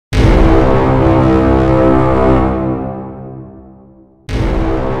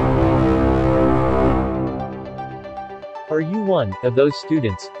one of those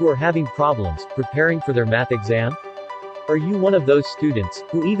students who are having problems preparing for their math exam? Are you one of those students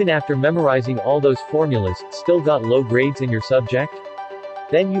who even after memorizing all those formulas still got low grades in your subject?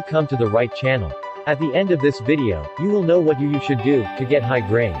 Then you come to the right channel. At the end of this video, you will know what you should do to get high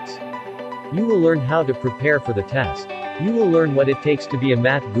grades. You will learn how to prepare for the test. You will learn what it takes to be a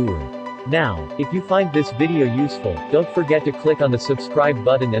math guru. Now, if you find this video useful, don't forget to click on the subscribe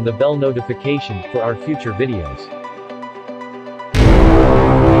button and the bell notification for our future videos.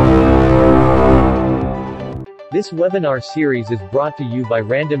 This webinar series is brought to you by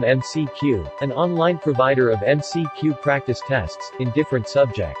Random MCQ, an online provider of MCQ practice tests in different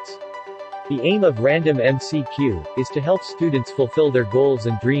subjects. The aim of Random MCQ is to help students fulfill their goals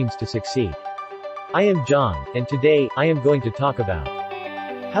and dreams to succeed. I am John, and today, I am going to talk about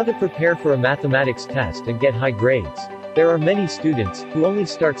how to prepare for a mathematics test and get high grades. There are many students who only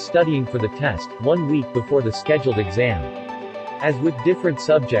start studying for the test 1 week before the scheduled exam. As with different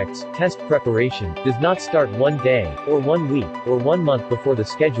subjects, test preparation does not start 1 day, or 1 week, or 1 month before the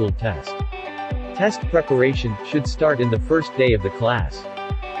scheduled test. Test preparation should start in the first day of the class.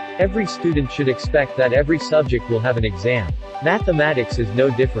 Every student should expect that every subject will have an exam. Mathematics is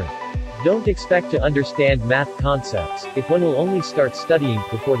no different. Don't expect to understand math concepts if one will only start studying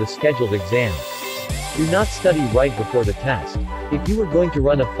before the scheduled exam. Do not study right before the test. If you were going to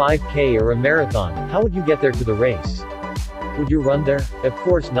run a 5K or a marathon, how would you get there to the race? Would you run there? Of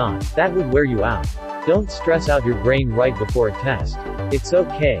course not. That would wear you out. Don't stress out your brain right before a test. It's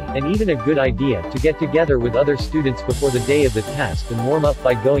okay, and even a good idea, to get together with other students before the day of the test and warm up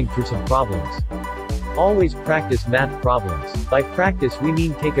by going through some problems. Always practice math problems. By practice we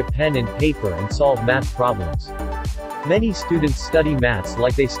mean take a pen and paper and solve math problems. Many students study maths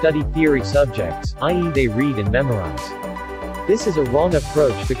like they study theory subjects, i.e. they read and memorize. This is a wrong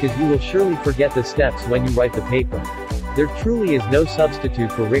approach because you will surely forget the steps when you write the paper. There truly is no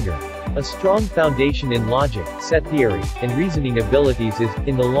substitute for rigor. A strong foundation in logic, set theory, and reasoning abilities is,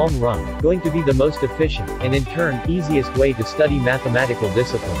 in the long run, going to be the most efficient, and in turn, easiest way to study mathematical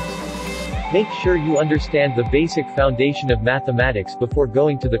disciplines. Make sure you understand the basic foundation of mathematics before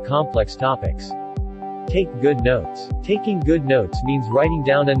going to the complex topics. Take good notes. Taking good notes means writing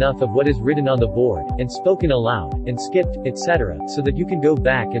down enough of what is written on the board, and spoken aloud, and skipped, etc., so that you can go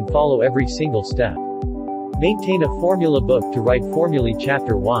back and follow every single step. Maintain a formula book to write formulae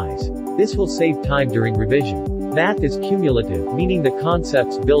chapter-wise. This will save time during revision. Math is cumulative, meaning the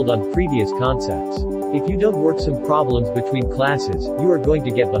concepts build on previous concepts. If you don't work some problems between classes, you are going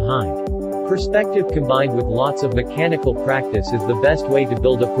to get behind. Perspective combined with lots of mechanical practice is the best way to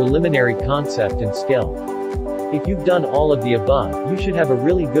build a preliminary concept and skill. If you've done all of the above, you should have a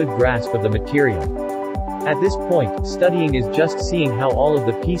really good grasp of the material. At this point, studying is just seeing how all of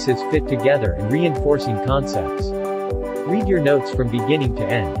the pieces fit together and reinforcing concepts. Read your notes from beginning to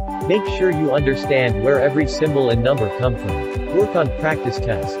end. Make sure you understand where every symbol and number come from. Work on practice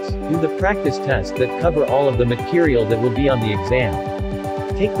tests. Do the practice tests that cover all of the material that will be on the exam.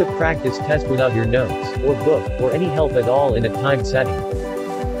 Take the practice test without your notes, or book, or any help at all in a timed setting.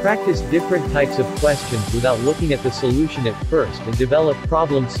 Practice different types of questions without looking at the solution at first and develop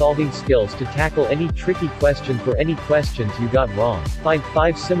problem-solving skills to tackle any tricky question. For any questions you got wrong, find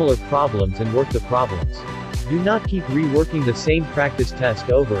 5 similar problems and work the problems. Do not keep reworking the same practice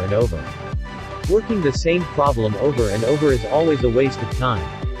test over and over. Working the same problem over and over is always a waste of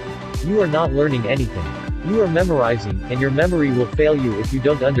time. You are not learning anything. You are memorizing, and your memory will fail you if you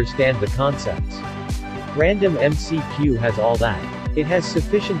don't understand the concepts. Random MCQ has all that. It has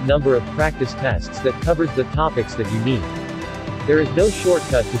sufficient number of practice tests that covers the topics that you need. There is no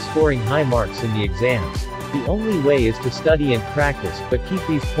shortcut to scoring high marks in the exams. The only way is to study and practice, but keep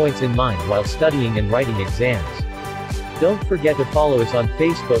these points in mind while studying and writing exams. Don't forget to follow us on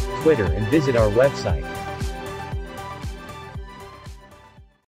Facebook, Twitter, and visit our website.